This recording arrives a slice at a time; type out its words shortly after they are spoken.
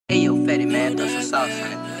out,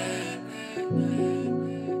 son.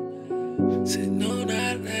 Say no,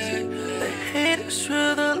 not that. They hate it's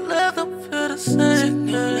real, the love them feel the same.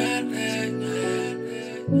 No, not that.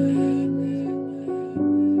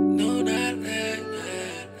 No, not that.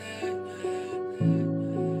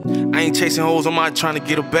 I ain't chasing hoes, I'm out trying to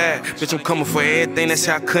get a bag. Bitch, I'm coming for everything, that's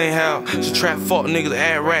how I couldn't have. So trap fuck niggas,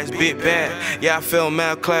 ass rats, big bad. Yeah, I felt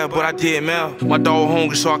mad class, but I did mal. My dog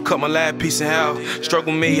hungry, so I cut my last piece in half.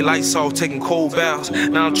 Struggle made lights off, taking cold baths.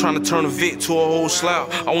 Now I'm trying to turn a Vic to a whole slouch.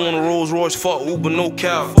 I want a Rolls Royce, fuck Uber, no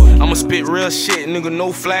cow. I'ma spit real shit, nigga,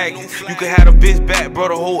 no flagging. You can have a bitch back, bro,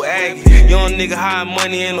 the whole aggie. Young nigga high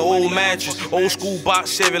money in the old mattress. Old school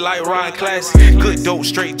box Chevy like Ryan Classic. Good dope,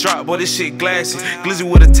 straight drop, but this shit glassy. Glizzy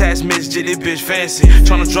with attachments, jit, this bitch fancy.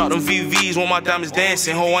 Tryna drop them VVs when my diamonds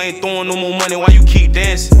dancing. Ho, I ain't throwing no more money, why you keep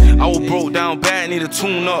dancing? I was broke down bad, need a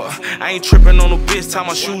tune up. I ain't tripping on no bitch, tie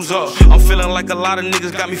my shoes up. I'm feeling like a lot of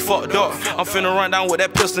niggas got me fucked up. I'm finna run down with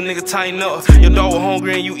that pistol, nigga, tighten up. Your dog was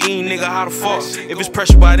hungry and you eating, nigga, how the fuck? If it's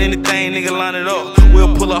pressure about anything, nigga, line it up.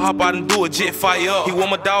 We'll pull a hop out and do a jet fire up. He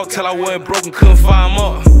want my dog till I wasn't broken, couldn't fire him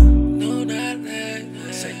up. No, not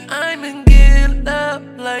that. Say I ain't been getting up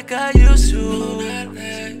like I used to. No, not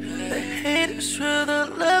that. They hate it's real, the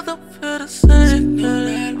love them feel the same. No,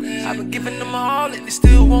 not that. I've been giving them all and they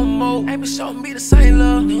still want more. Ain't been showing me the same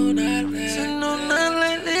love. No, not that. Say no, not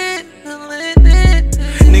lately, not lately.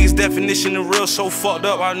 Niggas definition of real so fucked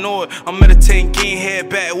up, I know it. I'm meditating, getting head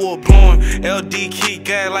back, wood blowing. LD keep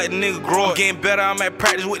gas like the nigga grow. I'm getting better, I'm at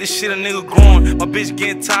practice with this shit, a nigga growing. My bitch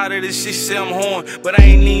getting tired of this shit, she say I'm horn. But I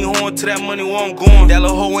ain't need horn to that money where I'm going. That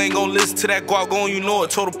little hoe ain't gon' listen to that guap going, you know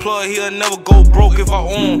it. Told the plug he'll never go broke if I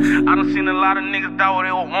own. I done seen a lot of niggas die what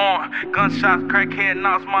they were on. Gunshots, crackhead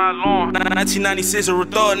knocks my alarm. 1996, a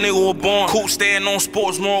retard nigga was born. Coop staying on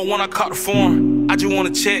sports, more when I caught the form. I just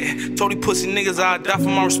wanna check. Told these pussy niggas I'd die for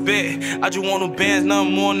my respect. I just want no bands,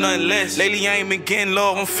 nothing more, nothing less. Lately I ain't been getting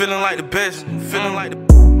love, I'm feeling like the best. I'm feeling like the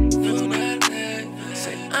best.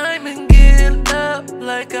 Say I ain't been getting up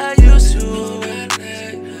like I used to.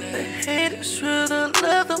 They hate it's real, the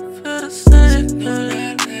love them feel the same.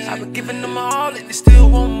 I've been giving them all and they still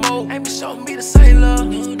want more. Ain't been showing me the same love.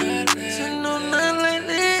 Say no, not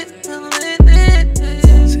lately, not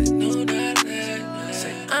lately. Say no, not that.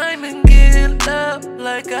 Say I ain't been getting up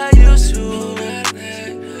like I used to.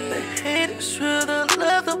 They hate it's real, the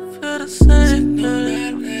love them feel the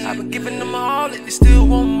same. I've been giving them all and they still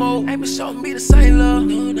want more. Ain't been showing me the same love.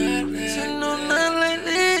 Say no, not